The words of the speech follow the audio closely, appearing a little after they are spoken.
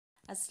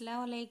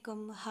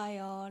അസ്സലാമലൈക്കും hi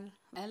all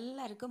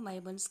എല്ലാവർക്കും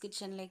മൈബൺസ്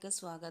കിച്ചണിലേക്ക്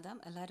സ്വാഗതം.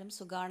 എല്ലാവരും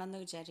സുഖാണെന്ന്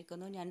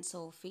വിചാരിക്കുന്നു. ഞാൻ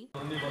സോഫി.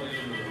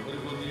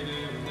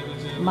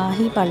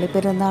 മാഹി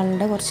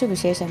പള്ളിപ്പെരുന്നാളിൻ്റെ കുറച്ച്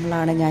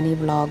വിശേഷങ്ങളാണ് ഞാൻ ഈ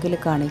വ്ളോഗിൽ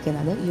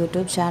കാണിക്കുന്നത്.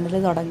 യൂട്യൂബ് ചാനൽ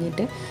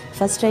തുടങ്ങിയിട്ട്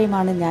ഫസ്റ്റ്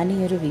ടൈമാണ് ഞാൻ ഈ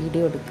ഒരു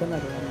വീഡിയോ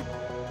എടുക്കുന്നത്.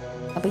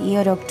 അപ്പോൾ ഈ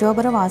ഒരു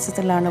ഒക്ടോബർ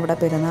മാസത്തിലാണ് ഇവിടെ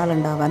പെരുന്നാൾ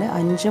ഉണ്ടാവാൻ.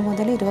 5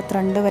 മുതൽ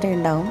 22 വരെ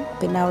ഉണ്ടാവും.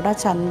 പിന്നെ അവിടെ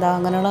ചന്ത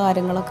അങ്ങനെയുള്ള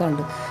കാര്യങ്ങളൊക്കെ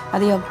ഉണ്ട്.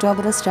 അത് ഈ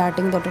ഒക്ടോബർ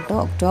സ്റ്റാർട്ടിങ് തൊട്ടിട്ട്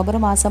ഒക്ടോബർ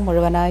മാസം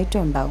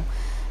മുഴുവനായിട്ടും ഉണ്ടാവും.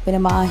 പിന്നെ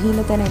മാഹിയിൽ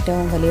തന്നെ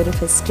ഏറ്റവും വലിയൊരു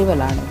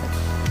ഫെസ്റ്റിവലാണിത്.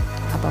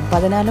 അപ്പം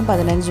 14ഉം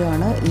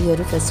 15ഉമാണ് ഈ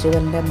ഒരു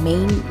ഫെസ്റ്റിവലിൻ്റെ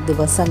മെയിൻ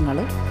ദിവസങ്ങൾ.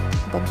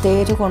 അപ്പം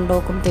തേര്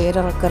കൊണ്ടുപോക്കും,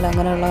 തേരിറക്കൽ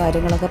അങ്ങനെയുള്ള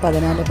കാര്യങ്ങളൊക്കെ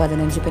 14,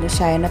 15. പിന്നെ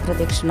ശയന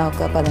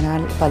പ്രദക്ഷിണമൊക്കെ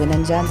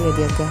 15-ാം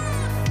തീയതിയൊക്കെ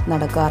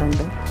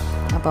നടക്കാറുണ്ട്.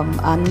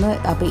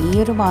 അപ്പം ഈ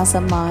ഒരു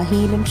മാസം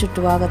മാഹിയിലും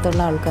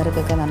ചുറ്റുഭാഗത്തുള്ള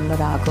ആൾക്കാർക്കൊക്കെ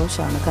നല്ലൊരു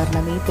ആഘോഷമാണ്.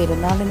 കാരണം ഈ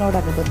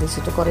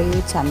പെരുന്നാളിനോടനുബന്ധിച്ചിട്ട് കുറേ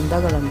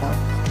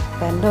ചന്തകളുണ്ടാവും.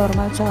 അപ്പം എൻ്റെ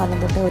ഓർമ്മ വെച്ച കാലം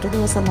തൊട്ട് ഒരു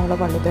ദിവസം നമ്മൾ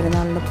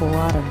പള്ളിപ്പെരുന്നാളിന്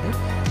പോകാറുണ്ട്.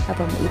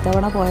 അപ്പം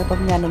ഇത്തവണ പോയപ്പം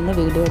ഞാനൊന്ന്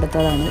വീഡിയോ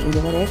എടുത്തതാണ്.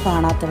 ഇതുവരെ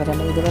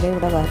കാണാത്തവരല്ല, ഇതുവരെ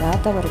ഇവിടെ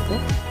വരാത്തവർക്ക്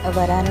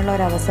വരാനുള്ള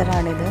ഒരു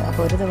അവസരമാണിത്.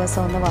 അപ്പോൾ ഒരു ദിവസം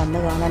ഒന്ന് വന്ന്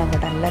കാണണം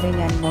കേട്ടോ. എല്ലാവരെയും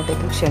ഞാൻ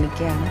ഇങ്ങോട്ടേക്ക്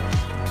ക്ഷണിക്കുകയാണ്.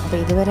 അപ്പോൾ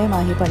ഇതുവരെ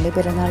മാഹി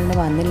പള്ളിപ്പെരുന്നാളിന്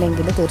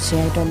വന്നില്ലെങ്കിൽ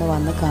തീർച്ചയായിട്ടും ഒന്ന്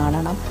വന്ന്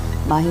കാണണം.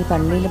 മാഹി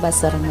പള്ളിയിൽ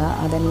ബസ് ഇറങ്ങുക,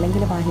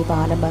 അതല്ലെങ്കിൽ മാഹി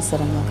പാലം ബസ്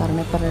ഇറങ്ങുക.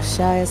 കാരണം ഇപ്പോൾ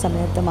റഷായ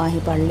സമയത്ത്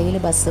മാഹി പള്ളിയിൽ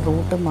ബസ്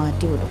റൂട്ട്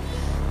മാറ്റി വിടും.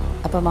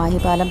 അപ്പോൾ മാഹി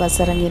പാലം ബസ്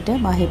ഇറങ്ങിയിട്ട്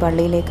മാഹി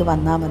പള്ളിയിലേക്ക്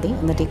വന്നാൽ മതി.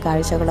 എന്നിട്ട് ഈ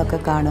കാഴ്ചകളൊക്കെ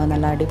കാണുക,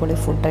 നല്ല അടിപൊളി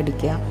ഫുഡ്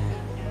അടിക്കുക,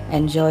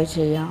 എൻജോയ്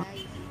ചെയ്യാം.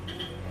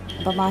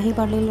 അപ്പോൾ മാഹി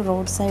പള്ളിയിൽ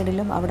റോഡ്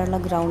സൈഡിലും അവിടെയുള്ള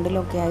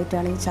ഗ്രൗണ്ടിലൊക്കെ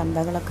ആയിട്ടാണ് ഈ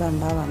ചന്തകളൊക്കെ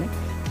ഉണ്ടാവാൻ.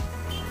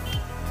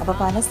 അപ്പോൾ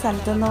പല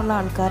സ്ഥലത്തു നിന്നുള്ള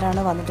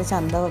ആൾക്കാരാണ് വന്നിട്ട്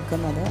ചന്ത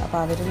വെക്കുന്നത്. അപ്പോൾ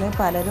അവരിൽ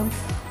പലരും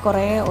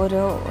കുറേ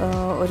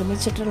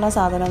ഒരുമിച്ചിട്ടുള്ള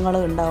സാധനങ്ങൾ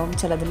ഉണ്ടാവും.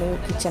 ചിലതിൽ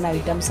കിച്ചൺ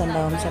ഐറ്റംസ്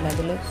ഉണ്ടാവും,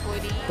 ചിലതിൽ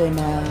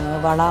പിന്നെ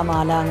വള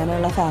മാല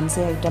അങ്ങനെയുള്ള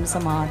ഫാൻസി ഐറ്റംസ്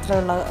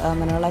മാത്രമുള്ള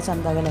അങ്ങനെയുള്ള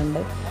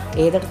ചന്തകളുണ്ട്.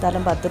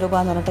 ഏതെടുത്താലും 10 രൂപ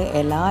എന്ന് പറഞ്ഞിട്ട്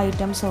എല്ലാ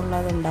ഐറ്റംസും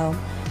ഉള്ളതുണ്ടാവും.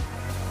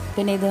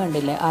 പിന്നെ ഇത്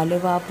കണ്ടില്ലേ,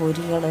 അലുവ,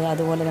 പൊരികൾ,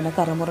 അതുപോലെ തന്നെ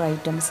കറുമുറ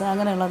ഐറ്റംസ്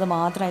അങ്ങനെയുള്ളത്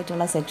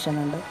മാത്രമായിട്ടുള്ള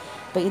സെക്ഷനുണ്ട്.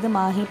 അപ്പോൾ ഇത്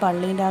മാഹി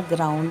പള്ളീൻ്റെ ആ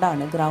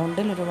ഗ്രൗണ്ടാണ്.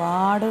 ഗ്രൗണ്ടിൽ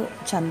ഒരുപാട്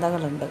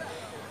ചന്തകളുണ്ട്.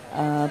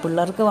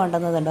 പിള്ളേർക്ക്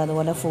വേണ്ടുന്നതുണ്ട്,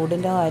 അതുപോലെ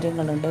ഫുഡിൻ്റെ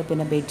കാര്യങ്ങളുണ്ട്,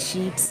 പിന്നെ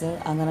ബെഡ്ഷീറ്റ്സ്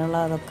അങ്ങനെയുള്ള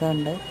അതൊക്കെ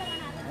ഉണ്ട്.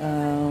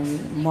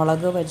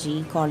 മുളക് ബജി,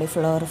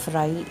 കോളിഫ്ലവർ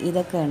ഫ്രൈ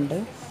ഇതൊക്കെ ഉണ്ട്.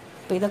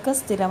 അപ്പോൾ ഇതൊക്കെ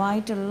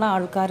സ്ഥിരമായിട്ടുള്ള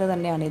ആൾക്കാർ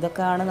തന്നെയാണ്.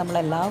 ഇതൊക്കെയാണ് നമ്മൾ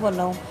എല്ലാ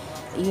കൊല്ലവും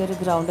ഈ ഒരു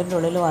ഗ്രൗണ്ടിൻ്റെ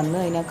ഉള്ളിൽ വന്ന്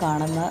കഴിഞ്ഞാൽ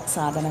കാണുന്ന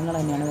സാധനങ്ങൾ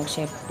തന്നെയാണ്.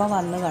 പക്ഷേ എപ്പോൾ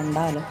വന്ന്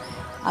കണ്ടാലും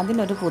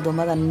അതിനൊരു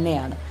പുതുമ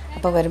തന്നെയാണ്.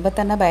 അപ്പോൾ വരുമ്പോൾ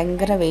തന്നെ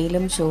ഭയങ്കര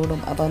വെയിലും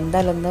ചൂടും. അപ്പോൾ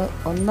എന്തായാലും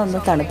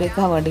ഒന്നൊന്ന്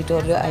തണുപ്പിക്കാൻ വേണ്ടിയിട്ട്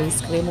ഒരു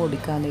ഐസ്ക്രീം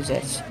കുടിക്കാമെന്ന്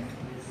വിചാരിച്ചു.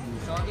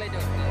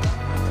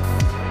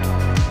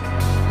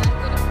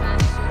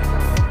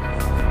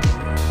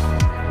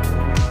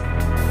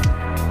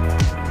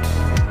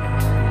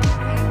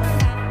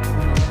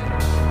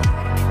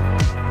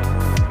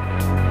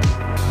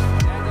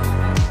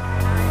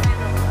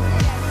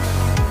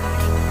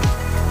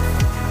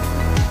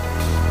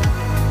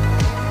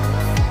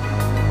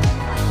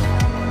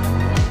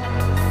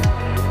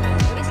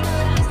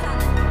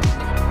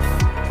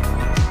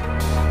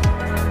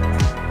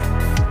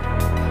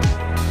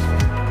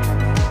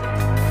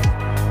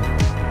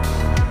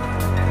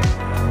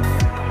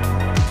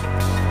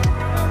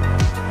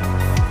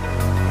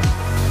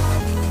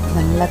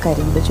 നല്ല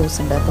കരിമ്പ് ജ്യൂസ്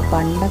ഉണ്ട്. അപ്പോൾ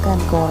പണ്ടൊക്കെ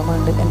എനിക്ക്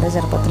ഓർമ്മയുണ്ട്, എൻ്റെ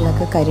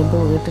ചെറുപ്പത്തിലൊക്കെ കരിമ്പ്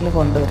വീട്ടിൽ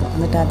കൊണ്ടുവരും,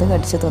 എന്നിട്ട് അത്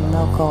കടിച്ച്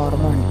തിന്നൊക്കെ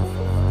ഓർമ്മയുണ്ട്.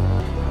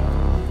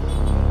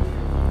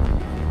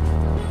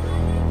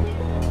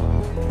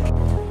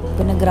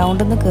 പിന്നെ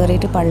ഗ്രൗണ്ടിൽ നിന്ന്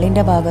കയറിയിട്ട്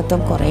പള്ളീൻ്റെ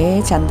ഭാഗത്തും കുറേ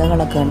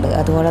ചന്തകളൊക്കെ ഉണ്ട്.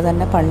 അതുപോലെ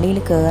തന്നെ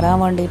പള്ളിയിൽ കയറാൻ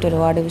വേണ്ടിയിട്ട്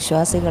ഒരുപാട്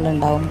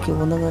വിശ്വാസികളുണ്ടാവും, ക്യൂ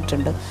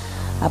നിന്നിട്ടുണ്ട്.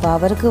 അപ്പോൾ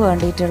അവർക്ക്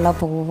വേണ്ടിയിട്ടുള്ള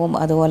പൂവും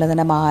അതുപോലെ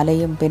തന്നെ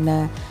മാലയും പിന്നെ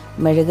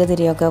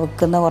മെഴുകുതിരിയൊക്കെ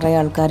വിൽക്കുന്ന കുറേ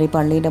ആൾക്കാർ ഈ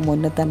പള്ളീൻ്റെ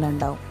മുന്നിൽ തന്നെ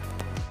ഉണ്ടാവും.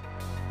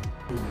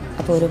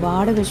 അപ്പോൾ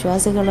ഒരുപാട്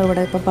വിശ്വാസികൾ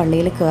ഇവിടെ ഇപ്പോൾ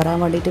പള്ളിയിൽ കയറാൻ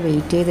വേണ്ടിയിട്ട്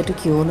വെയിറ്റ് ചെയ്തിട്ട്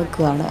ക്യൂ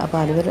നിൽക്കുകയാണ്.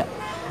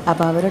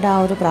 അപ്പോൾ അവരുടെ ആ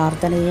ഒരു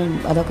പ്രാർത്ഥനയും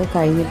അതൊക്കെ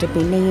കഴിഞ്ഞിട്ട്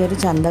പിന്നെ ഈ ഒരു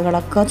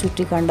ചന്തകളൊക്കെ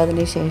ചുറ്റി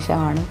കണ്ടതിന്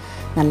ശേഷമാണ്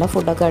നല്ല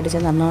ഫുഡൊക്കെ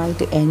അടിച്ച്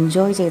നന്നായിട്ട്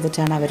എൻജോയ്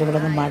ചെയ്തിട്ടാണ്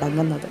അവരിവിടെ നിന്ന്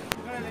മടങ്ങുന്നത്.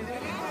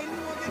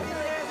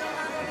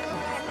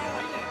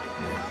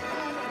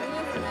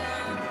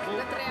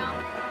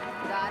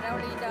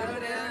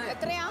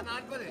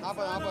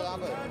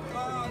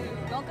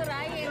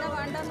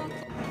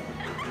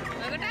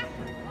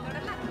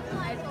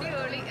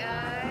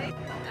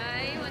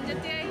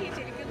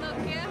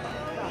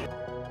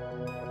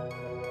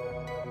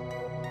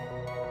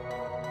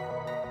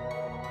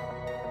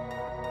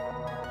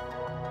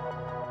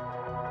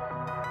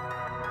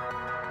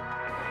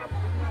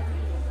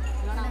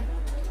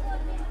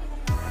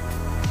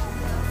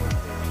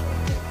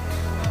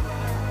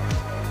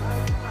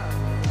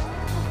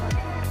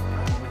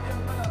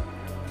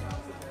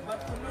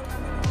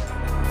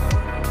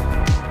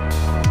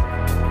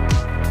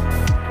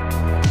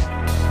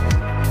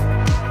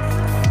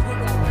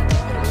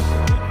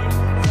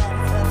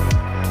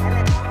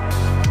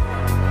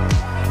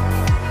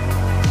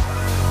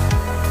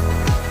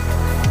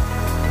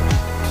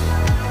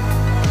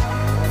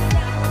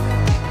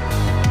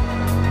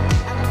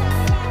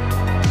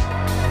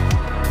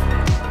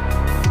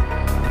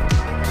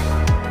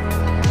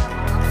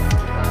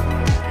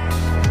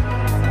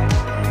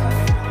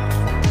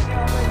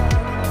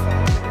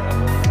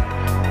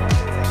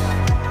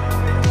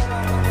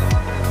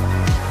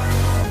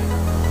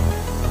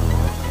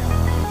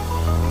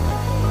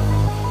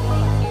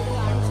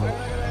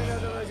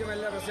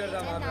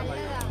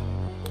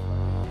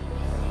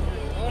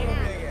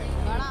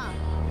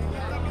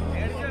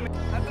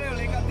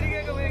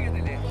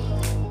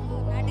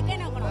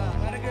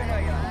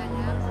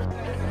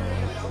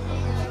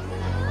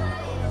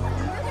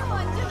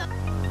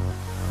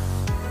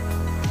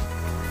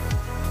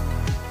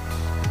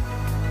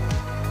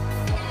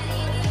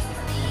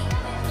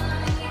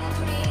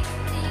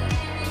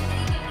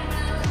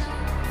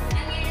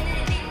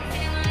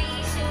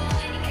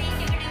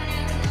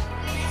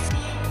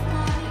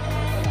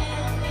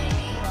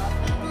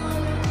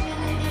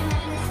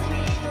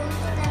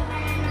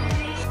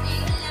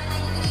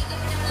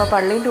 അപ്പോൾ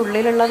പള്ളീൻ്റെ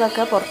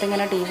ഉള്ളിലുള്ളതൊക്കെ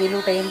പുറത്തിങ്ങനെ ടി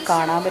വിയിലൂടെയും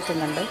കാണാൻ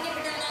പറ്റുന്നുണ്ട്.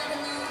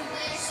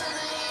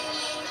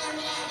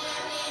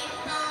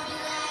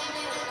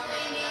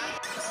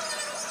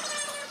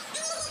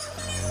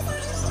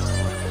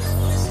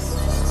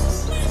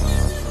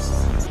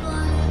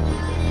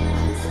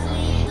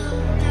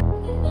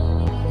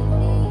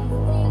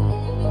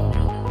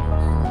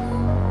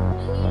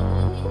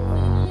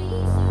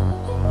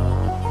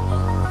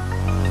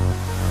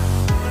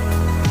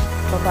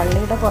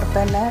 പള്ളിയുടെ പുറത്ത്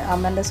തന്നെ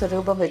അമ്മൻ്റെ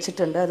സ്വരൂപം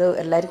വെച്ചിട്ടുണ്ട്. അത്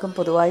എല്ലാവർക്കും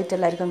പൊതുവായിട്ട്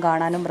എല്ലാവർക്കും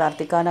കാണാനും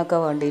പ്രാർത്ഥിക്കാനും ഒക്കെ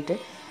വേണ്ടിയിട്ട്.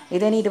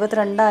 ഇതിനി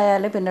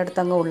 22 പിന്നെ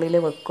അടുത്തങ്ങ് ഉള്ളിൽ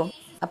വെക്കും.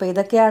 അപ്പോൾ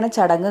ഇതൊക്കെയാണ്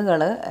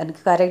ചടങ്ങുകൾ.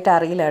 എനിക്ക് കറക്റ്റ്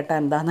അറിയില്ല കേട്ടോ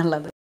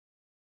എന്താണെന്നുള്ളത്.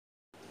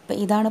 അപ്പോൾ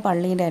ഇതാണ്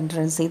പള്ളീൻ്റെ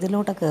എൻട്രൻസ്.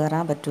 ഇതിലൂടെ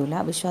കയറാൻ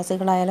പറ്റില്ല.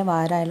 വിശ്വാസികളായാലും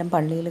ആരായാലും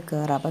പള്ളിയിൽ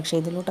കയറാം, പക്ഷേ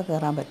ഇതിലൂടെ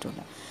കയറാൻ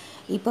പറ്റില്ല.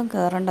 ഇപ്പം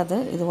കയറേണ്ടത്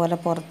ഇതുപോലെ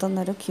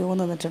പുറത്തുനിന്നൊരു ക്യൂ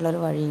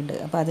നിന്നിട്ടുള്ളൊരു വഴിയുണ്ട്.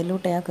 അപ്പോൾ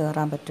അതിലൂടെയാണ്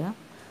കയറാൻ പറ്റുക.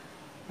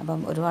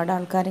 അപ്പം ഒരുപാട്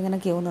ആൾക്കാരിങ്ങനെ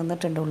ക്യൂ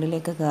നിന്നിട്ടുണ്ട്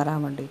ഉള്ളിലേക്ക്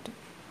കയറാൻ വേണ്ടിയിട്ട്.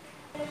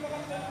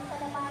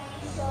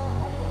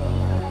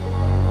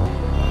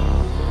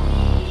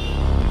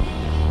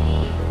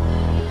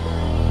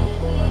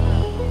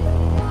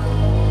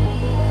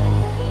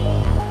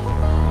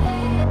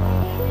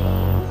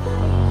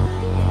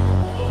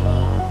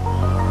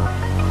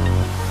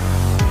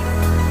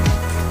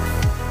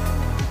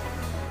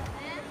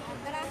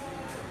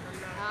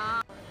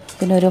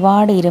 പിന്നെ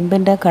ഒരുപാട്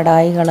ഇരുമ്പിൻ്റെ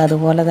കടായികൾ,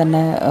 അതുപോലെ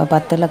തന്നെ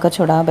പത്തിലൊക്കെ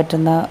ചുടാൻ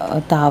പറ്റുന്ന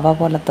താവ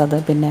പോലത്തത്,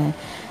 പിന്നെ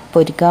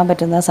പൊരിക്കാൻ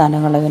പറ്റുന്ന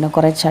സാധനങ്ങൾ, പിന്നെ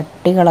കുറേ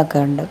ചട്ടികളൊക്കെ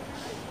ഉണ്ട്.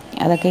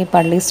 അതൊക്കെ ഈ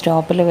പള്ളി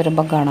സ്റ്റോപ്പിൽ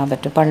വരുമ്പം കാണാൻ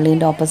പറ്റും.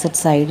 പള്ളീൻ്റെ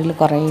ഓപ്പോസിറ്റ് സൈഡിൽ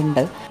കുറേ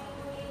ഉണ്ട്.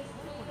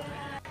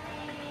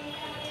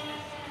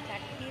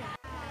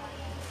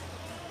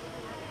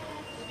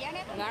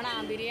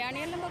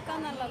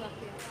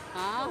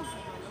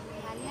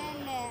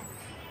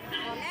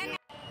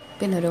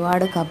 പിന്നെ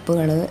ഒരുപാട്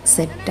കപ്പുകൾ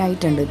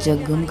സെറ്റായിട്ടുണ്ട്,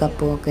 ജഗ്ഗും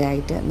കപ്പും ഒക്കെ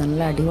ആയിട്ട് നല്ല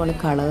അടിപൊളി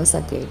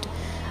കളേഴ്സൊക്കെ ആയിട്ട്.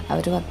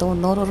 അവർ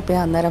 100-300 റുപ്യ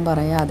അന്നേരം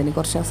പറയാം. അതിന്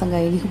കുറച്ച് ദിവസം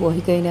കഴിഞ്ഞ്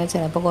പോയി കഴിഞ്ഞാൽ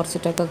ചിലപ്പോൾ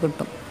കുറച്ചിട്ടൊക്കെ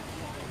കിട്ടും.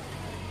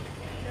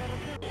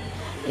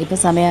 ഇപ്പോൾ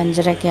സമയം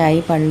 5:30 ആയി.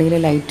 പള്ളിയിൽ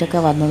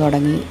ലൈറ്റൊക്കെ വന്നു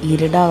തുടങ്ങി,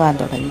 ഇരുടാകാൻ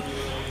തുടങ്ങി.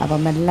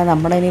 അപ്പം എല്ലാം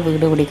നമ്മളിനി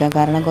വീട് പിടിക്കാം.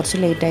 കാരണം കുറച്ച്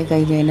ലേറ്റായി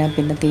കഴിഞ്ഞ് കഴിഞ്ഞാൽ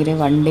പിന്നെ തീരെ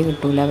വണ്ടി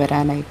കിട്ടില്ല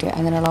വരാനായിട്ട്.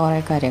 അങ്ങനെയുള്ള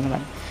കുറേ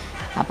കാര്യങ്ങളാണ്.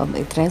 അപ്പം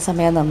ഇത്രയും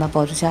സമയം നിന്നപ്പോൾ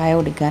ഒരു ചായ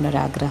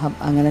കുടിക്കാനൊരാഗ്രഹം.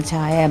 അങ്ങനെ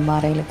ചായ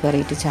MRIയിൽ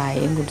കയറിയിട്ട്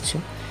ചായയും കുടിച്ചു.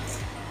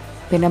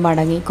 പിന്നെ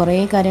മടങ്ങി. കുറേ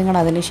കാര്യങ്ങൾ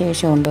അതിന്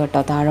ശേഷം ഉണ്ട് കേട്ടോ.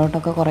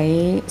 താഴോട്ടൊക്കെ കുറേ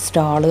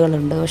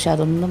സ്റ്റാളുകളുണ്ട്, പക്ഷെ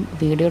അതൊന്നും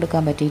വീഡിയോ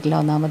എടുക്കാൻ പറ്റിയിട്ടില്ല.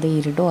 ഒന്നാമത്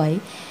ഇരുടുമായി.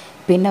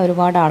 പിന്നെ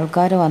ഒരുപാട്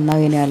ആൾക്കാർ വന്നു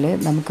കഴിഞ്ഞാൽ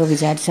നമുക്ക്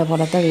വിചാരിച്ച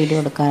പോലത്തെ വീഡിയോ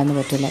എടുക്കാനൊന്നും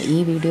പറ്റില്ല. ഈ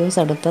വീഡിയോസ്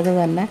എടുത്തത്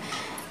തന്നെ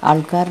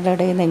ആൾക്കാരുടെ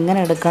ഇടയിൽ നിന്ന് എങ്ങനെ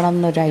എടുക്കണം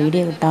എന്നൊരു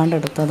ഐഡിയ കിട്ടാണ്ട്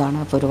എടുത്തതാണ്.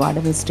 അപ്പോൾ ഒരുപാട്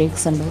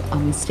മിസ്റ്റേക്സ് ഉണ്ട്. ആ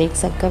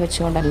മിസ്റ്റേക്സൊക്കെ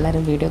വെച്ചുകൊണ്ട്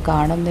എല്ലാവരും വീഡിയോ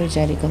കാണുമെന്ന്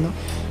വിചാരിക്കുന്നു.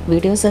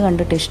 വീഡിയോസ്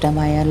കണ്ടിട്ട്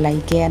ഇഷ്ടമായാൽ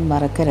ലൈക്ക് ചെയ്യാൻ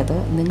മറക്കരുത്.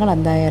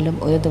 നിങ്ങളെന്തായാലും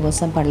ഒരു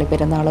ദിവസം പള്ളി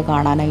പെരുന്നാൾ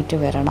കാണാനായിട്ട്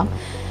വരണം.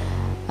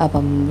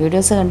 അപ്പം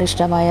വീഡിയോസ് കണ്ട്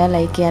ഇഷ്ടമായാൽ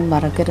ലൈക്ക് ചെയ്യാൻ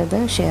മറക്കരുത്,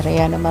 ഷെയർ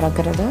ചെയ്യാനും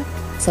മറക്കരുത്.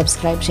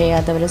 സബ്സ്ക്രൈബ്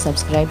ചെയ്യാത്തവർ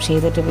സബ്സ്ക്രൈബ്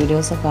ചെയ്തിട്ട്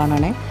വീഡിയോസ്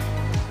കാണണേ.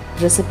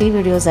 റെസിപ്പി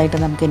വീഡിയോസായിട്ട്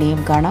നമുക്ക്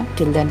ഇനിയും കാണാം.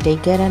 Till then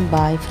take care and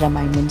bye from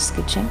I means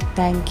kitchen.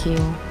 Thank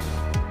you.